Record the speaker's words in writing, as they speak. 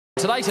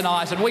Today,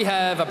 tonight, and we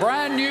have a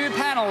brand new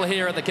panel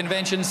here at the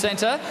Convention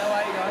Centre. How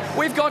are you guys?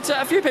 We've got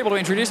a few people to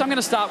introduce. I'm going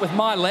to start with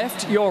my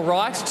left, your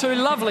right, two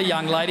lovely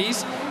young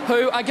ladies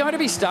who are going to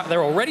be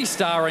they're already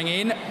starring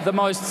in the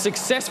most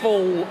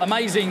successful,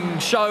 amazing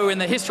show in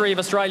the history of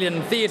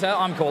Australian theatre,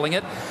 I'm calling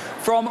it,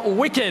 from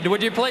Wicked.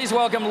 Would you please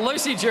welcome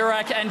Lucy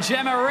Durack and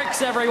Gemma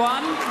Rix,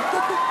 everyone?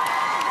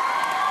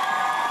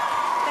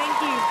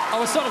 I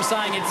was sort of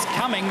saying it's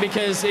coming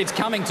because it's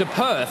coming to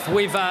Perth.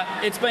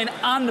 It's been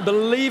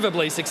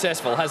unbelievably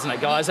successful, hasn't it,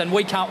 guys? And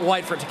we can't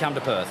wait for it to come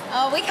to Perth.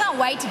 Oh, we can't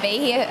wait to be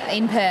here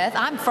in Perth.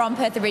 I'm from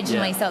Perth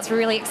originally, so it's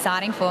really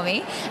exciting for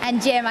me.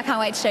 And Gem, I can't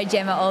wait to show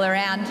Gemma all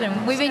around.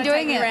 And we've been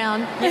doing it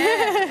around.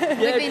 Yeah.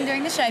 We've been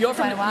doing the show for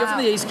quite a while. You're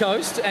from the East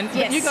Coast, and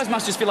yes. You guys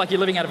must just feel like you're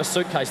living out of a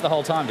suitcase the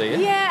whole time, do you?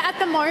 Yeah, at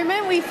the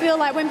moment we feel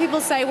like when people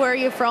say where are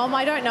you from,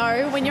 I don't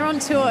know. When you're on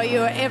tour,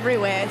 you're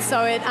everywhere.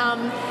 So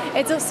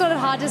it's sort of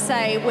hard to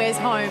say where's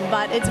home,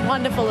 but it's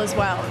wonderful as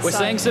well. We're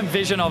seeing some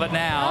vision of it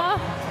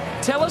now.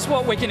 Tell us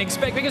what we can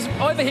expect, because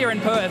over here in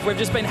Perth, we've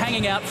just been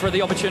hanging out for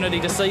the opportunity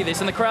to see this,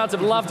 and the crowds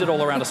have loved it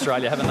all around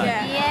Australia, haven't they?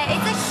 Yeah,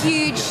 it's a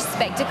huge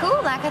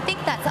spectacle. Like,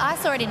 I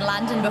saw it in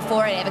London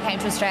before it ever came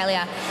to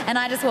Australia, and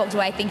I just walked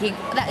away thinking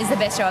that is the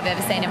best show I've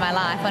ever seen in my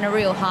life, on a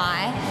real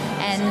high.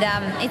 And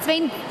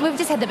we've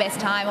just had the best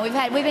time.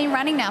 We've been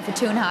running now for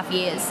 2.5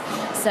 years,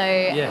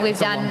 so we've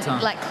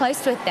done like close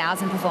to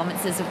 1,000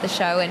 performances of the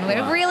show, and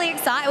we're really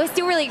excited. We're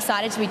still really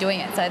excited to be doing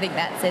it. So I think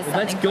that says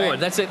something.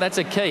 That's good. That's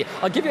a key.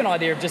 I'll give you an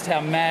idea of just how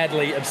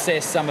madly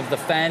obsessed some of the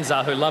fans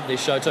are who love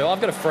this show too.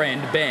 I've got a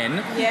friend, Ben,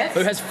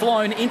 who has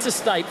flown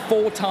interstate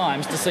 4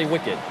 times to see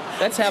Wicked.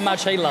 That's how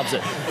much he loves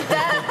it.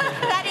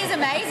 That is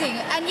amazing,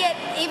 and yet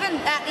even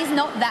that is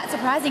not that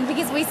surprising,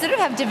 because we sort of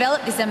have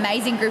developed this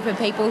amazing group of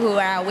people who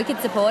are our Wicked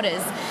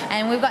supporters,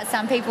 and we've got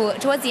some people,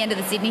 towards the end of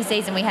the Sydney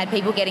season, we had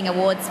people getting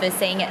awards for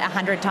seeing it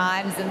 100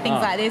 times and things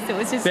like this. It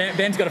was just...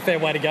 Ben's got a fair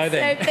way to go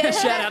there.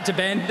 Shout out to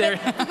Ben.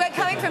 But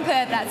coming from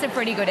Perth, that's a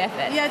pretty good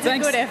effort. Yeah, it's a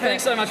good effort.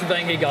 Thanks so much for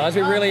being here, guys.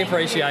 We really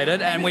appreciate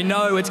it, and we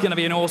know it's going to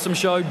be an awesome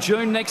show.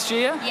 June next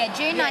year? Yeah,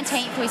 June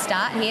 19th we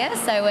start here,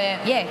 so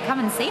come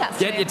and see us.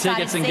 Get your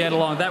tickets and get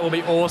along. That will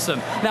be awesome.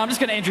 Now I'm just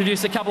going to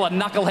introduce a couple of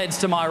knuckleheads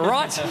to my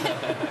right.